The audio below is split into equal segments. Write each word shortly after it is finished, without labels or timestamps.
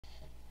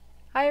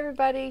Hi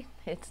everybody,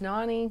 it's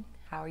Nani.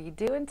 How are you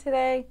doing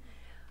today?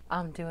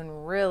 I'm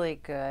doing really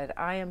good.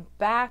 I am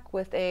back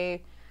with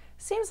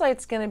seems like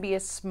it's going to be a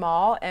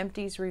small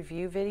empties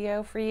review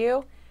video for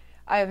you.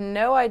 I have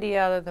no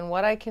idea other than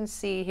what I can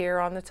see here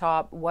on the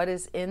top, what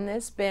is in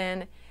this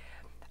bin.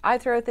 I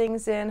throw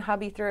things in,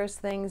 hubby throws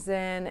things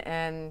in,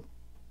 and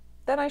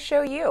then I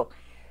show you.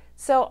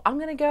 So I'm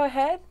going to go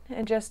ahead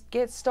and just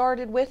get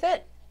started with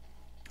it.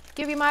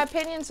 Give you my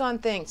opinions on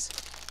things.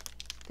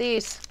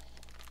 These.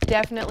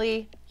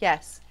 Definitely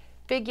yes.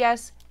 Big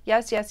yes,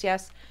 yes, yes,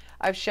 yes.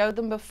 I've showed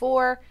them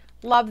before.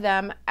 Love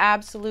them.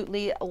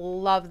 Absolutely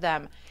love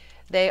them.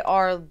 They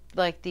are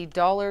like the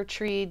Dollar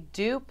Tree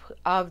dupe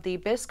of the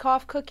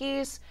Biscoff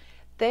cookies.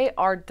 They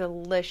are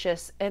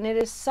delicious, and it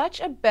is such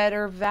a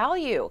better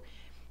value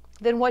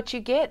than what you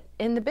get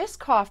in the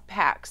Biscoff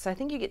packs. I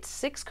think you get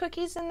 6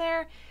 cookies in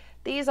there.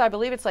 These, I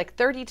believe it's like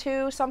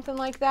 32, something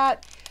like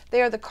that.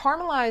 They are the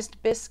caramelized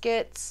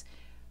biscuits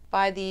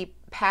by the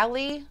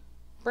Pally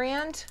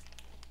brand,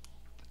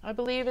 I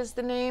believe is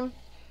the name.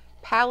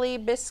 Pally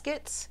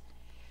biscuits.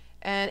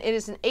 And it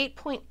is an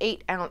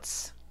 8.8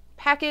 ounce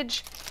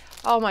package.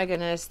 Oh my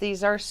goodness,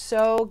 these are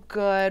so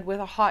good with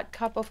a hot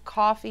cup of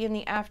coffee in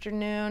the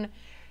afternoon.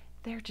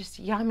 They're just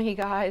yummy,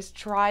 guys.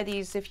 Try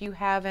these if you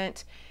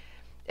haven't.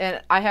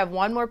 And I have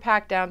one more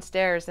pack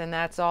downstairs, and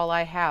that's all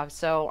I have.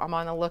 So I'm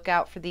on the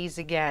lookout for these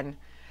again.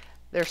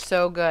 They're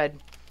so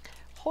good.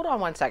 Hold on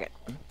one second.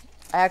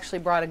 I actually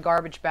brought a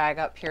garbage bag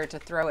up here to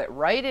throw it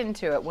right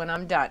into it when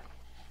I'm done.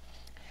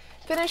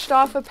 Finished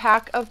off a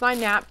pack of my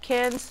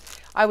napkins.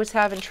 I was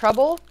having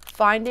trouble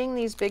finding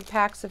these big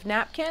packs of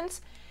napkins.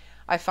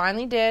 I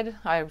finally did.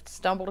 I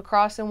stumbled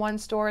across in one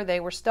store. They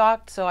were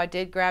stocked, so I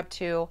did grab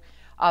 2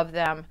 of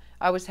them.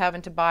 I was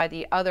having to buy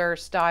the other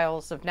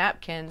styles of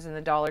napkins in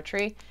the Dollar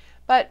Tree,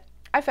 but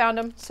I found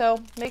them,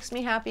 so makes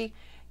me happy.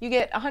 You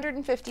get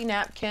 150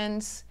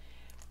 napkins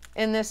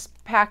in this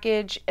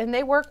package, and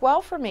they work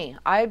well for me.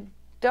 I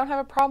don't have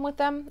a problem with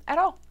them at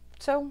all.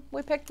 So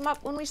we picked them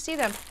up when we see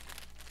them.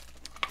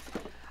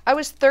 I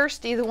was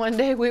thirsty the one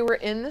day we were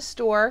in the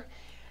store,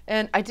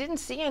 and I didn't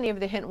see any of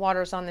the hint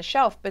waters on the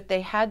shelf, but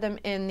they had them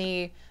in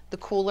the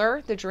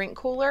cooler, the drink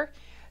cooler.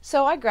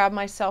 So I grabbed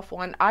myself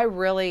one. I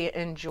really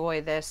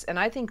enjoy this, and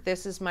I think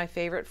this is my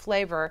favorite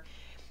flavor.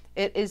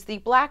 It is the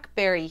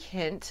blackberry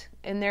hint,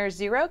 and there's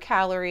 0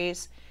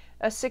 calories,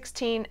 a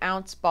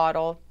 16-ounce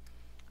bottle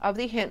of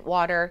the hint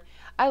water.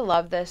 I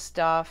love this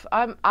stuff.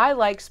 I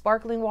like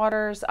sparkling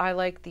waters. I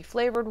like the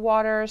flavored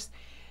waters,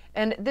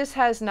 and this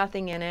has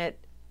nothing in it.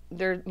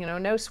 There,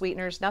 no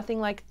sweeteners, nothing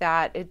like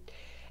that.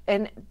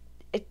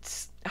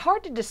 It's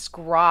hard to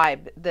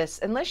describe this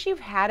unless you've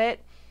had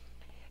it.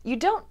 You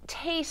don't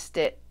taste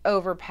it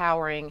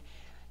overpowering.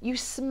 You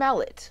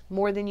smell it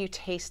more than you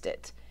taste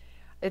it.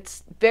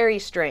 It's very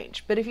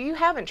strange. But if you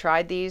haven't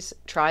tried these,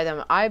 try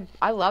them. I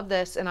love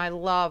this, and I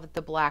love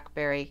the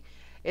blackberry.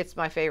 It's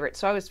my favorite.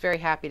 So I was very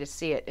happy to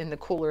see it in the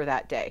cooler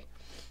that day.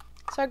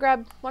 So I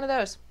grabbed one of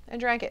those and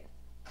drank it.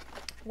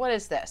 What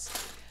is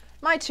this?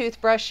 My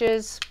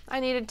toothbrushes. I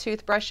needed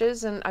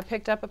toothbrushes, and I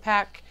picked up a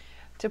pack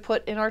to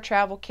put in our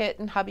travel kit,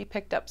 and hubby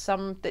picked up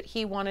some that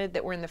he wanted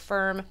that were in the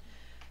firm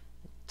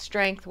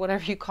strength,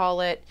 whatever you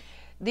call it.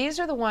 These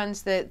are the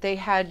ones that they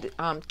had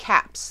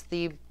caps,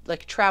 the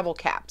like travel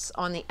caps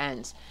on the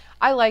ends.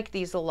 I like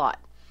these a lot.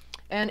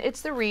 And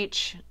it's the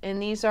Reach,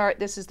 and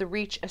this is the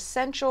Reach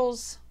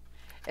Essentials.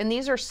 And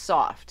these are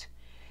soft.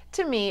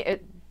 To me,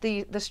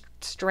 the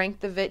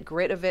strength of it,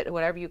 grit of it,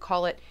 whatever you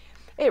call it,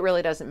 it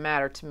really doesn't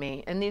matter to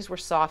me. And these were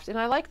soft, and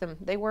I like them.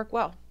 They work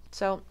well.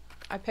 So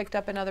I picked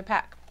up another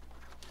pack.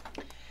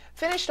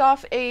 Finished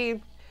off a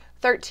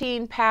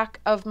 13 pack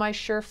of my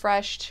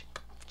Surefresh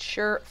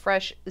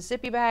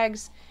zippy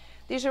bags.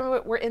 These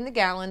were in the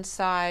gallon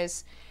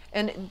size.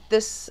 And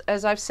this,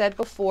 as I've said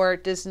before,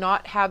 does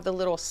not have the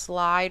little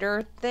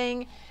slider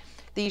thing.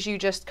 These you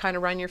just kind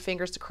of run your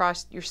fingers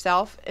across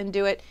yourself and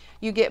do it.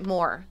 You get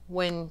more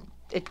when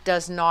it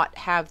does not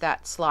have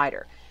that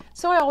slider.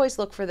 So I always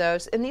look for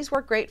those, and these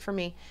work great for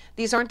me.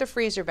 These aren't the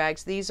freezer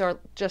bags. These are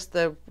just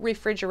the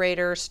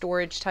refrigerator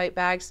storage type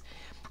bags.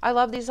 I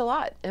love these a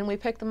lot, and we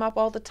pick them up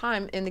all the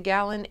time in the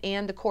gallon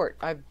and the quart.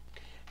 I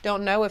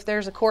don't know if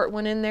there's a quart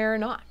one in there or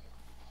not.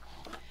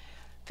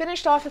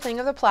 Finished off a thing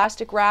of the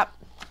plastic wrap.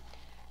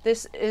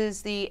 This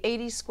is the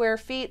 80 square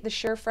feet, the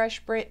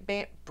Surefresh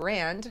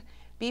brand.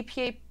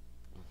 BPA,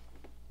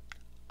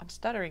 I'm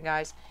stuttering,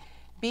 guys.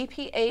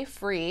 BPA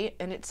free,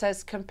 and it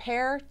says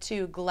compare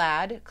to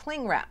Glad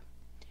cling wrap.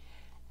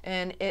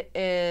 And it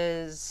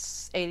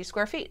is 80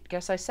 square feet.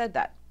 Guess I said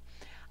that.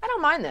 I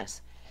don't mind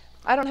this.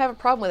 I don't have a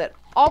problem with it.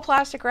 All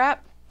plastic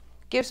wrap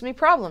gives me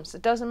problems.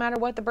 It doesn't matter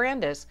what the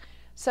brand is.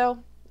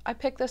 So I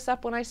pick this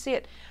up when I see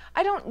it.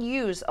 I don't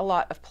use a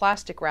lot of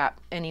plastic wrap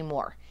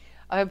anymore.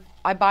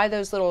 I buy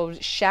those little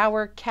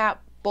shower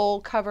cap bowl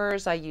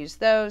covers. I use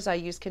those. I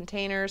use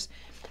containers.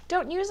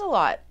 Don't use a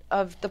lot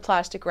of the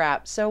plastic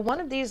wrap. So one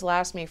of these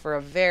lasts me for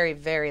a very,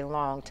 very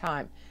long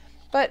time.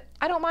 But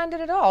I don't mind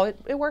it at all.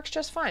 It works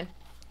just fine.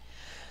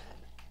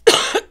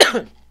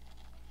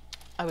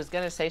 I was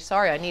going to say,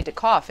 sorry, I need to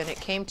cough, and it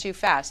came too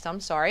fast. I'm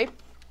sorry.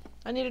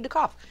 I needed to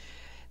cough.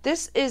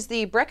 This is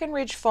the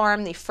Breckenridge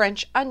Farm, the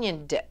French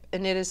onion dip,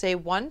 and it is a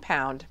 1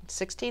 pound,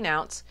 16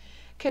 ounce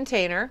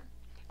container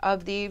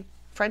of the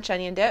French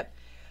onion dip.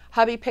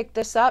 Hubby picked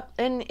this up,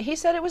 and he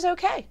said it was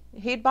okay.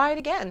 He'd buy it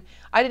again.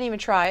 I didn't even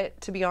try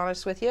it, to be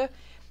honest with you.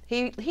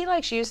 He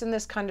likes using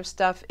this kind of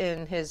stuff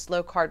in his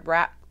low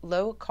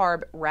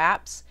carb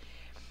wraps,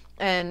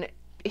 and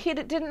he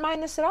didn't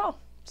mind this at all.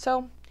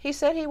 So he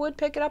said he would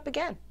pick it up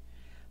again.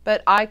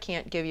 But I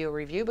can't give you a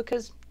review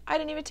because I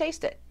didn't even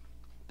taste it.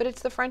 But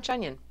it's the French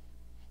onion.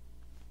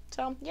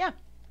 So yeah.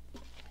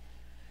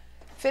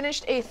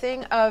 Finished a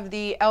thing of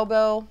the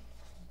elbow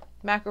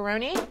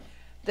macaroni.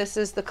 This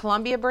is the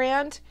Columbia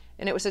brand,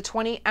 and it was a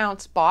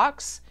 20-ounce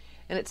box,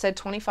 and it said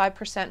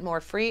 25%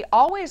 more free.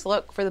 Always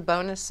look for the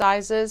bonus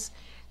sizes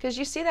because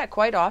you see that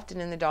quite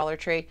often in the Dollar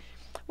Tree.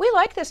 We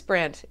like this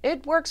brand.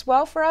 It works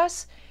well for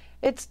us.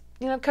 It's,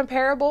 you know,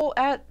 comparable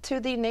to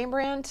the name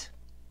brand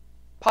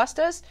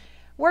pastas.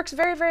 Works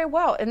very, very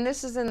well, and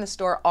this is in the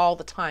store all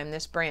the time,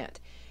 this brand.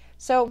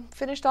 So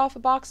finished off a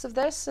box of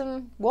this,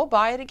 and we'll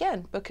buy it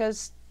again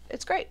because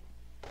it's great.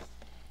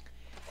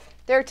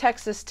 Their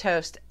Texas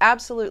toast,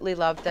 absolutely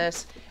love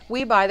this.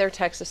 We buy their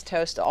Texas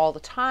toast all the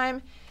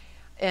time,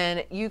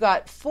 and you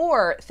got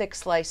 4 thick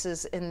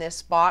slices in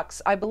this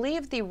box. I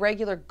believe the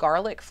regular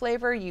garlic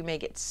flavor, you may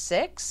get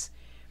 6,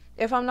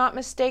 if I'm not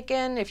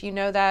mistaken. If you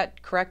know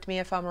that, correct me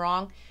if I'm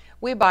wrong.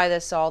 We buy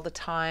this all the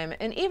time,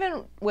 and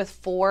even with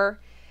 4,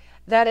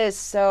 that is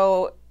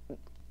so,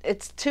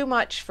 it's too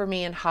much for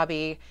me and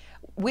hubby.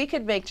 We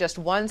could make just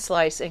 1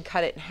 slice and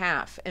cut it in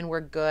half, and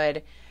we're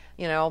good.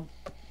 You know,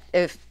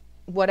 if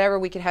whatever,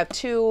 we could have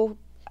 2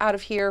 out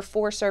of here,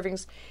 4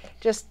 servings.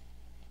 Just,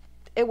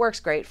 it works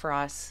great for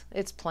us.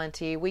 It's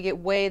plenty. We get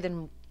way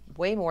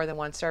more than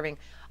 1 serving.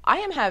 I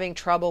am having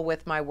trouble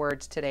with my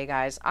words today,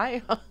 guys.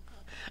 I'm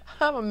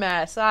a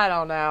mess. I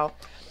don't know.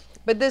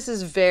 But this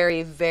is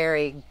very,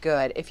 very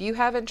good. If you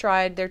haven't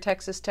tried their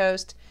Texas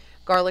toast,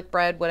 garlic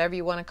bread, whatever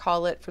you want to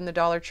call it, from the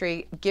Dollar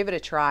Tree, give it a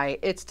try.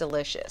 It's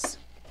delicious.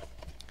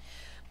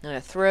 I'm going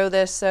to throw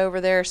this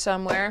over there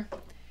somewhere.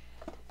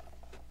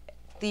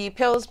 The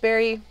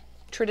Pillsbury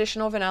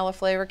traditional vanilla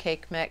flavor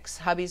cake mix.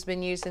 Hubby's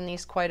been using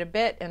these quite a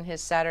bit in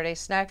his Saturday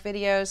snack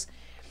videos.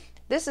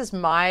 This is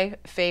my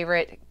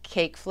favorite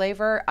cake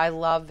flavor. I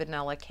love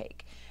vanilla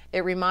cake.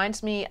 It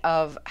reminds me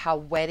of how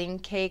wedding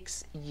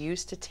cakes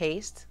used to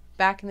taste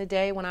back in the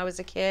day when I was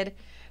a kid.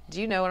 Do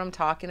you know what I'm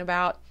talking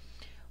about?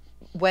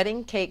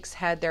 Wedding cakes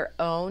had their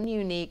own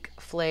unique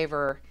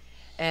flavor,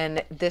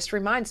 and this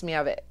reminds me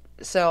of it.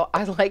 So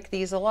I like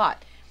these a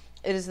lot.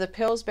 It is the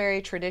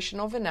Pillsbury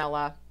traditional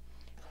vanilla,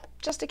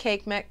 just a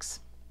cake mix.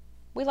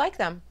 We like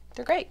them.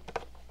 They're great.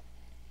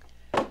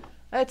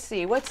 Let's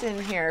see what's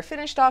in here.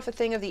 Finished off a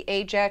thing of the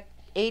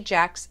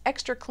Ajax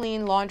Extra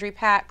Clean Laundry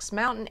Packs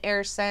Mountain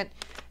Air Scent.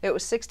 It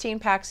was 16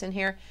 packs in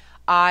here.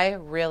 I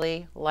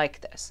really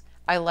like this.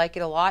 I like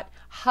it a lot.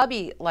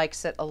 Hubby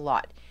likes it a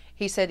lot.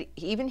 He said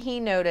even he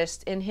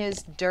noticed in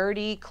his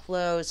dirty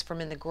clothes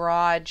from in the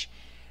garage,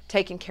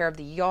 taking care of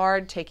the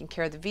yard, taking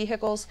care of the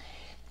vehicles,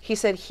 he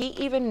said he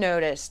even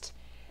noticed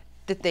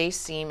that they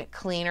seem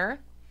cleaner.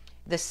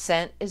 The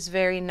scent is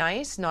very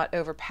nice, not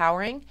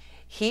overpowering.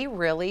 He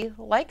really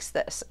likes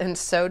this, and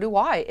so do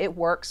I. It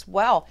works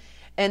well.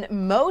 And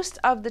most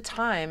of the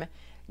time,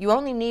 you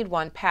only need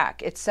 1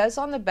 pack. It says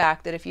on the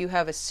back that if you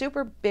have a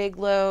super big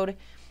load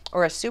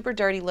or a super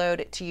dirty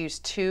load, to use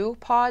 2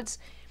 pods.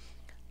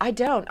 I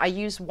don't. I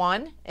use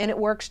 1, and it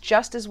works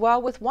just as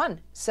well with 1.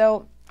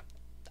 So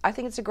I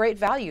think it's a great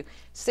value.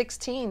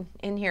 16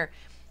 in here.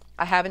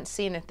 I haven't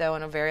seen it, though,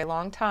 in a very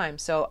long time,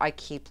 so I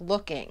keep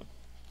looking,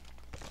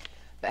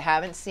 but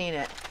haven't seen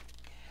it.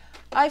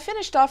 I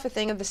finished off a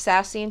thing of the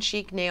Sassy and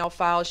Chic nail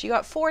files. You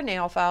got 4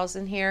 nail files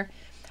in here.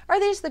 Are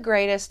these the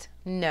greatest?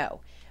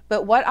 No.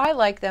 But what I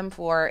like them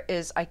for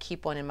is I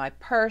keep 1 in my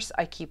purse,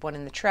 I keep 1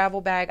 in the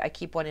travel bag, I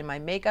keep 1 in my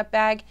makeup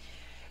bag,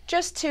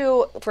 just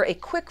for a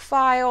quick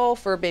file,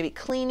 for maybe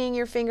cleaning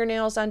your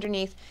fingernails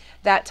underneath,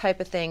 that type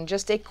of thing.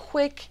 Just a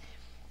quick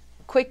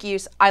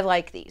use. I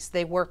like these.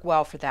 They work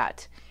well for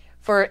that.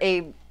 For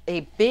a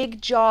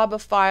big job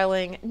of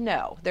filing,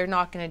 no, they're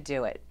not going to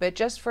do it. But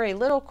just for a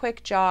little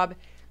quick job,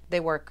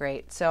 they work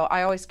great. So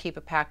I always keep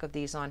a pack of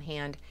these on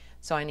hand,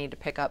 so I need to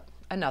pick up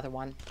another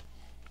one.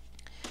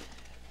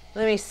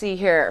 Let me see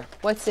here.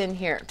 What's in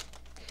here?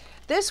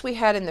 This we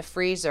had in the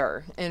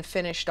freezer and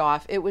finished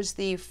off. It was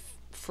the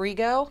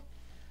Frigo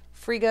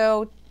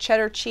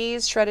cheddar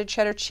cheese, shredded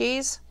cheddar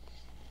cheese.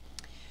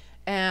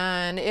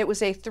 And it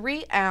was a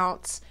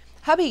 3-ounce.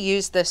 Hubby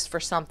used this for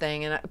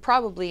something, and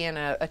probably in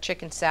a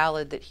chicken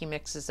salad that he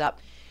mixes up.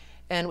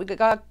 And we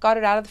got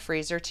it out of the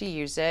freezer to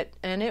use it,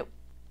 and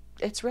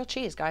it's real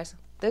cheese, guys.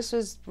 This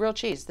was real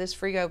cheese, this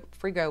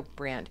Frigo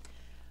brand.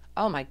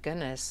 Oh my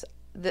goodness.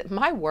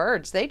 My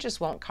words, they just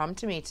won't come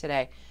to me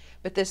today.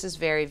 But this is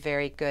very,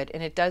 very good,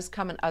 and it does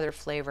come in other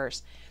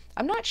flavors.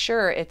 I'm not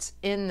sure it's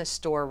in the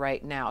store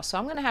right now, so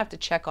I'm going to have to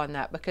check on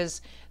that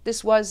because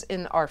this was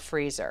in our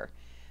freezer.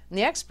 And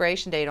the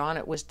expiration date on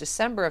it was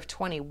December of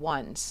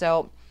 21.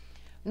 So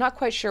I'm not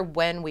quite sure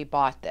when we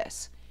bought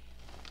this,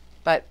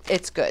 but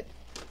it's good.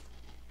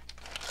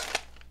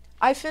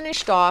 I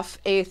finished off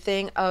a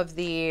thing of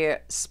the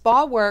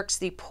Spa Works,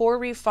 the Pore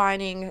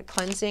Refining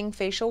Cleansing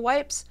Facial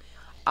Wipes.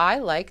 I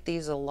like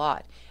these a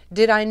lot.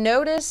 Did I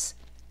notice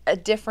a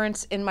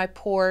difference in my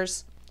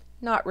pores?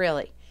 Not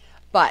really,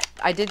 but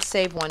I did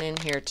save one in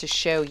here to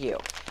show you.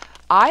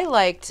 I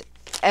liked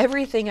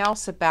everything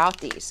else about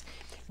these.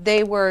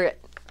 They were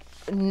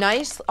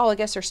nice. Oh, I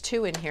guess there's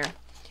two in here.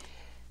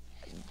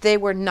 They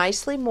were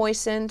nicely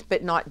moistened,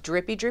 but not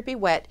drippy, drippy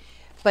wet.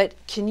 But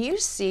can you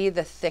see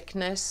the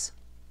thickness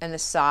and the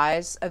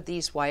size of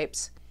these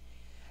wipes?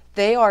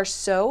 They are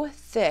so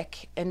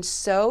thick and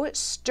so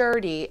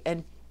sturdy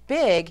and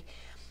big.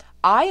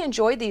 I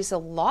enjoy these a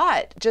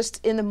lot.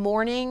 Just in the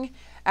morning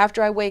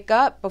after I wake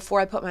up, before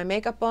I put my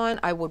makeup on,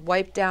 I would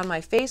wipe down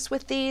my face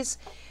with these,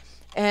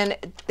 and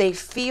they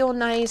feel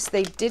nice.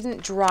 They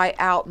didn't dry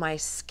out my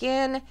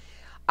skin.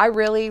 I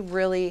really,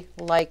 really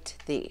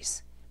liked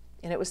these.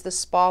 And it was the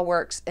Spa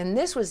Works, and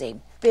this was a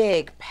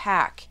big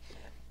pack.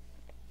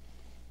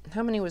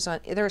 How many was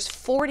on? There was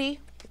 40.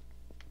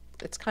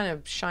 It's kind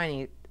of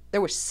shiny.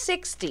 There were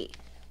 60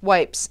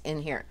 wipes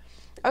in here.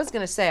 I was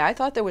going to say, I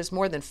thought there was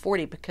more than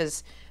 40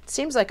 because it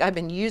seems like I've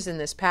been using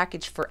this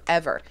package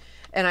forever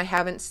and I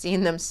haven't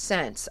seen them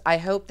since. I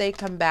hope they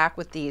come back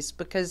with these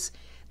because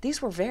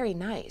these were very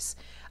nice.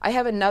 I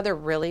have another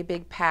really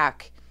big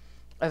pack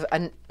of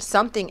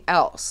something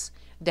else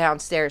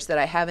downstairs that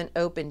I haven't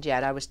opened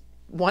yet. I was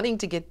wanting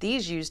to get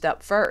these used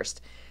up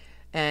first.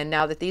 And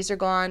now that these are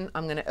gone,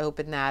 I'm going to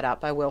open that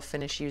up. I will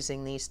finish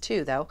using these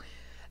too, though.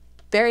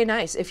 Very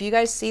nice. If you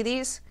guys see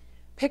these,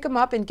 pick them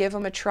up and give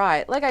them a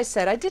try. Like I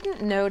said, I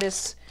didn't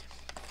notice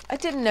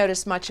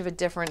much of a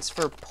difference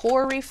for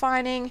pore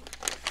refining,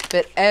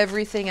 but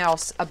everything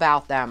else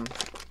about them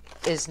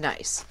is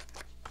nice.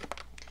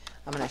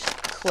 I'm going to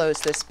close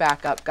this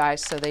back up,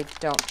 guys, so they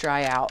don't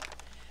dry out.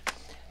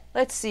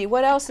 Let's see,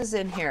 what else is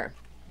in here?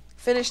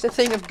 Finished a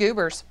thing of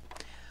goobers.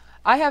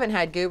 I haven't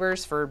had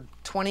goobers for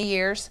 20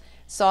 years.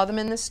 Saw them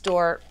in the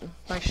store.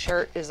 My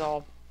shirt is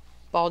all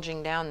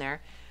bulging down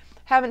there.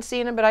 Haven't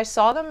seen them, but I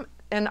saw them,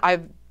 and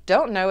I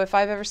don't know if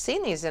I've ever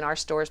seen these in our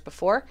stores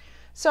before.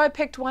 So I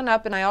picked one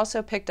up, and I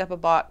also picked up a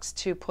box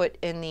to put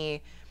in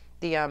the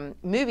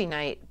movie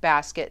night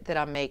basket that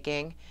I'm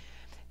making.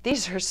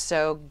 These are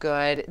so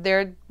good.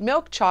 They're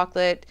milk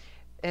chocolate,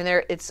 and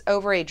it's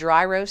over a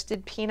dry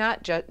roasted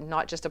peanut,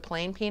 not just a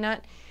plain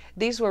peanut.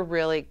 These were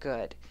really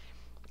good.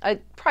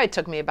 It probably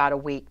took me about a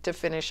week to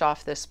finish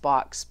off this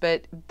box,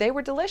 but they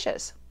were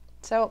delicious.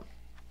 So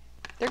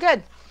they're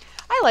good.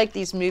 I like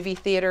these movie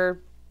theater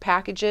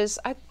packages.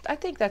 I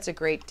think that's a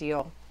great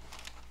deal.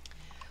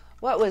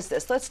 What was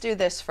this? Let's do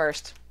this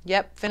first.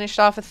 Yep, finished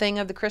off a thing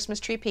of the Christmas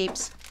tree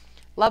Peeps.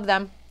 Love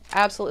them.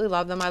 Absolutely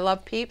love them. I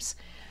love Peeps.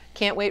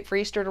 Can't wait for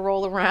Easter to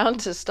roll around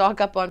to stock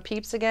up on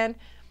Peeps again.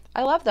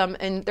 I love them.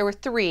 And there were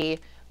 3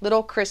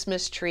 little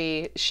Christmas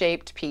tree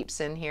shaped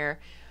Peeps in here.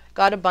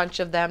 Got a bunch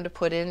of them to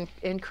put in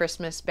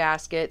Christmas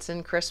baskets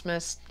and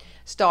Christmas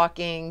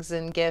stockings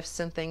and gifts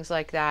and things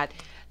like that.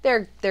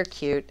 They're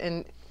cute,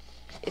 and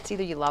it's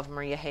either you love them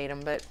or you hate them,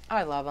 but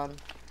I love them.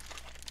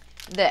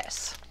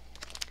 This.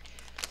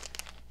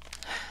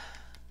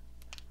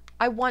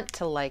 I want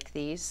to like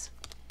these,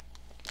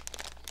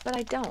 but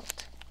I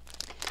don't.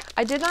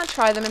 I did not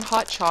try them in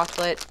hot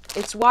chocolate.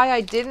 It's why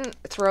I didn't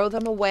throw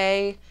them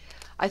away.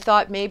 I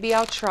thought maybe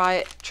I'll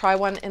try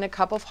one in a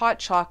cup of hot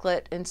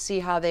chocolate and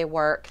see how they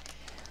work.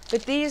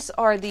 But these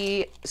are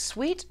the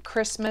Sweet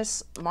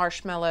Christmas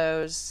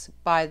Marshmallows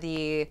by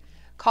the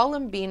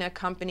Columbina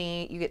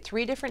Company. You get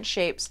 3 different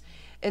shapes,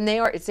 and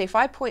it's a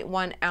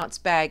 5.1 ounce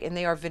bag, and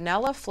they are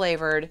vanilla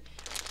flavored.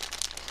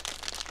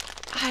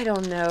 I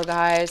don't know,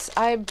 guys.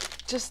 I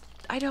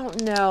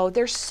don't know.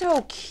 They're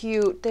so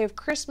cute. They have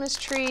Christmas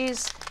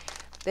trees.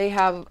 They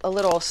have a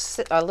little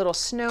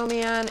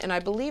snowman, and I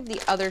believe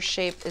the other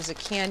shape is a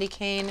candy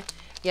cane.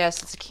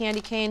 Yes, it's a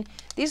candy cane.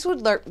 These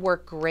would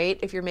work great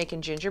if you're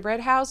making gingerbread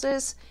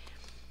houses.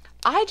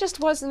 I just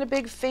wasn't a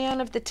big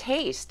fan of the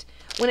taste.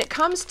 When it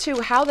comes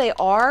to how they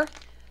are,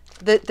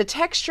 the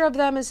texture of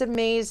them is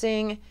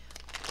amazing.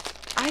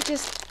 I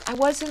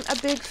wasn't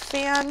a big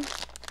fan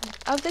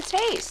of the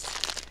taste.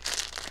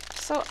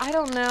 So I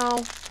don't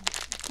know.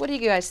 What do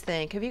you guys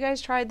think? Have you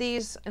guys tried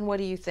these, and what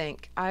do you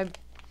think?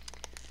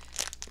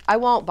 I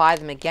won't buy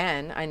them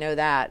again. I know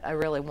that. I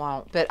really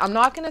won't. But I'm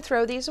not going to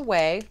throw these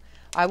away.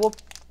 I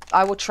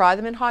will try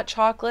them in hot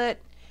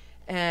chocolate,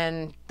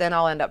 and then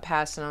I'll end up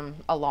passing them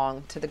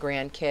along to the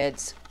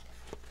grandkids.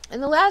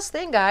 And the last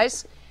thing,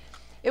 guys,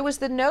 it was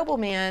the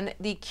Nobleman,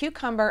 the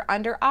Cucumber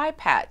Under Eye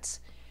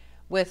Pats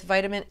with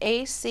vitamin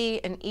A,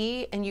 C, and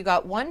E, and you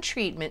got 1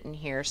 treatment in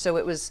here. So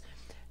it was,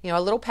 a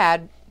little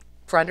pad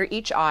for under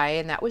each eye,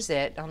 and that was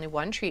it. Only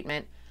 1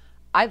 treatment.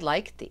 I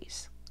like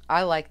these.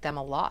 I like them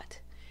a lot.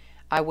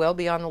 I will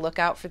be on the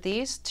lookout for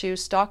these to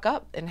stock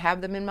up and have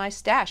them in my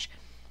stash.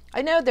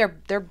 I know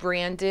they're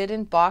branded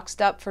and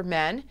boxed up for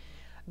men,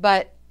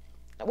 but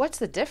what's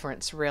the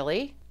difference,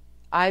 really?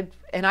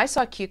 I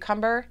saw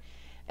cucumber,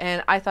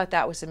 and I thought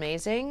that was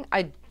amazing.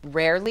 I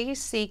rarely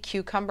see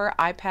cucumber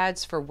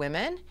iPads for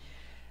women.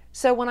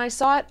 So when I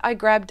saw it, I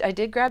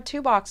did grab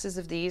 2 boxes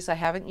of these. I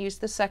haven't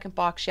used the second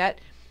box yet.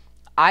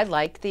 I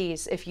like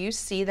these. If you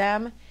see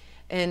them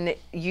and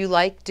you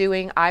like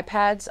doing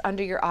iPads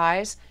under your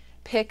eyes,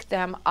 pick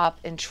them up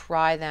and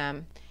try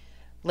them.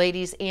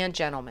 Ladies and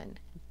gentlemen,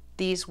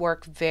 these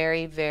work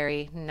very,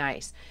 very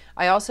nice.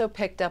 I also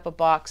picked up a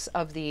box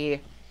of the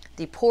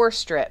pore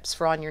strips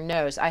for on your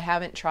nose. I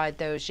haven't tried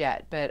those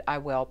yet, but I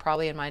will.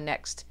 Probably in my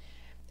next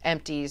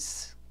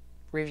Empties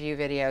review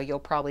video, you'll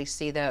probably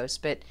see those.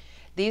 But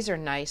these are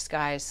nice,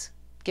 guys.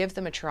 Give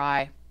them a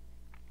try.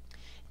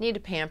 You need to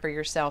pamper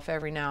yourself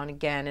every now and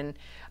again, and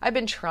I've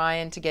been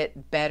trying to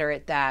get better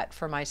at that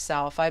for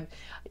myself.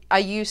 I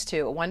used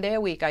to, one day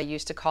a week, I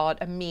used to call it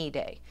a me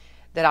day,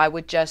 that I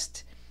would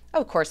just,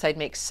 of course, I'd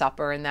make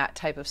supper and that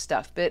type of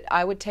stuff, but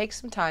I would take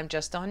some time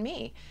just on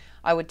me.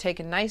 I would take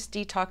a nice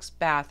detox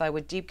bath. I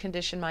would deep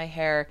condition my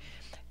hair,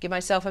 give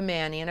myself a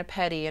mani and a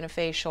pedi and a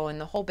facial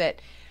and the whole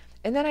bit.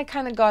 And then I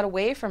kind of got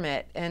away from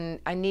it, and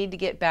I need to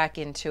get back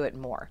into it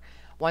more.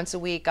 Once a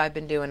week, I've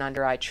been doing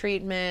under eye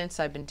treatments.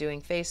 I've been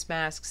doing face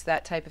masks,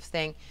 that type of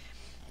thing.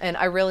 And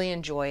I really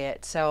enjoy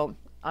it. So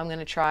I'm going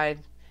to try.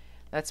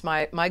 That's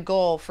my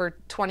goal for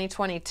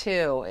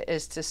 2022,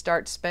 is to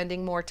start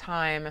spending more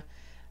time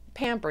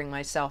pampering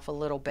myself a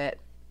little bit.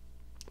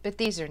 But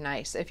these are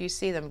nice. If you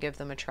see them, give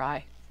them a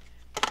try.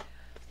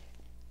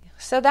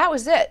 So that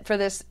was it for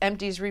this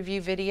Empties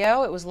review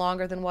video. It was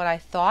longer than what I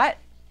thought.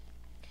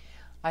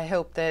 I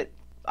hope that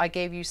I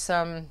gave you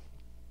some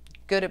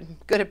good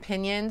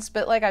opinions,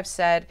 but like I've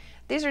said,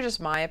 these are just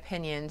my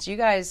opinions. You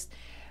guys,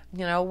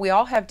 you know, we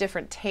all have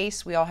different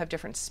tastes. We all have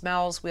different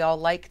smells. We all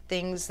like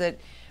things that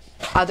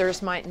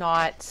others might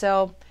not.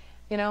 So,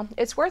 you know,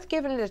 it's worth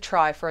giving it a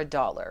try for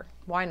 $1.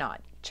 Why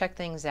not? Check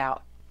things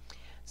out.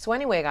 So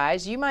anyway,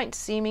 guys, you might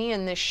see me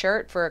in this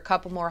shirt for a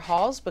couple more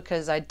hauls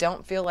because I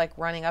don't feel like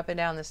running up and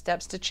down the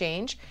steps to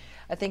change.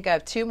 I think I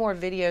have 2 more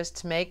videos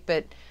to make,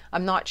 but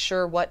I'm not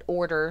sure what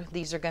order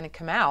these are going to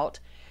come out.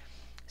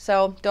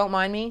 So don't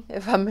mind me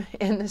if I'm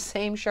in the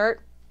same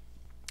shirt.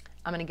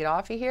 I'm going to get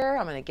off of here.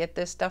 I'm going to get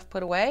this stuff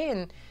put away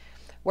and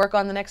work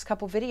on the next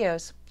couple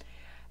videos.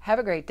 Have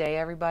a great day,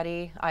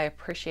 everybody. I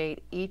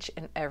appreciate each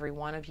and every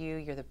one of you.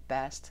 You're the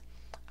best.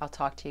 I'll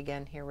talk to you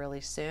again here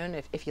really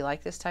soon. If you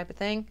like this type of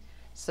thing,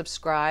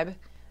 subscribe.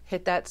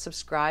 Hit that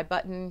subscribe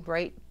button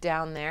right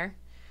down there.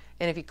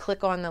 And if you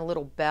click on the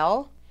little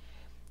bell,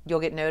 you'll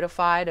get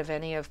notified of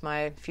any of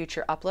my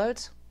future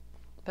uploads.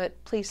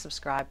 But please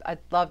subscribe. I'd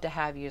love to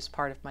have you as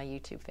part of my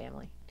YouTube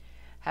family.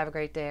 Have a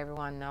great day,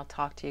 everyone, and I'll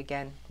talk to you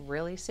again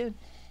really soon.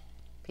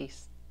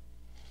 Peace.